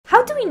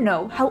we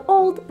know how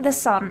old the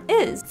sun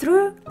is?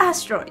 Through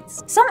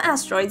asteroids. Some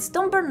asteroids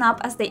don't burn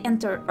up as they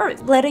enter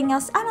Earth, letting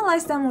us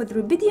analyze them with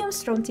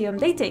rubidium-strontium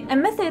dating, a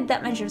method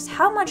that measures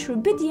how much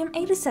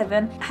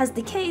rubidium-87 has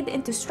decayed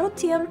into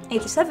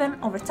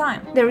strontium-87 over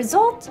time. The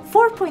result?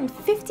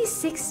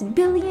 4.56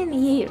 billion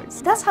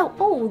years. That's how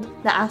old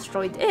the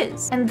asteroid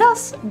is, and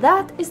thus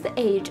that is the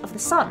age of the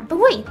sun. But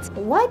wait,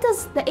 why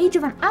does the age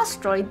of an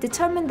asteroid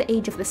determine the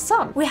age of the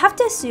sun? We have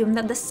to assume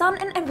that the sun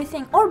and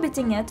everything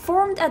orbiting it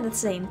formed at the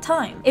same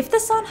time. If the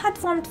sun had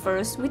formed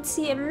first, we'd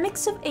see a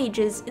mix of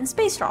ages in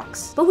space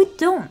rocks. But we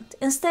don't.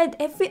 Instead,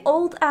 every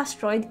old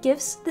asteroid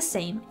gives the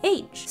same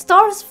age.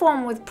 Stars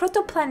form with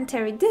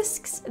protoplanetary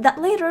disks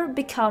that later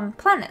become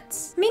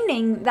planets,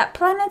 meaning that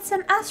planets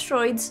and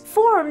asteroids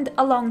formed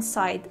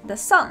alongside the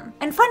sun.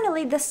 And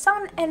finally, the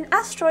sun and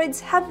asteroids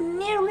have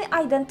nearly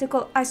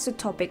identical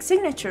isotopic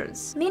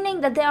signatures,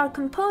 meaning that they are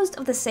composed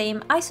of the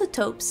same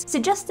isotopes,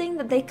 suggesting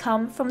that they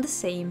come from the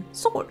same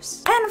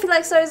source. And if you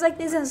like stories like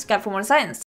this, then subscribe for more science.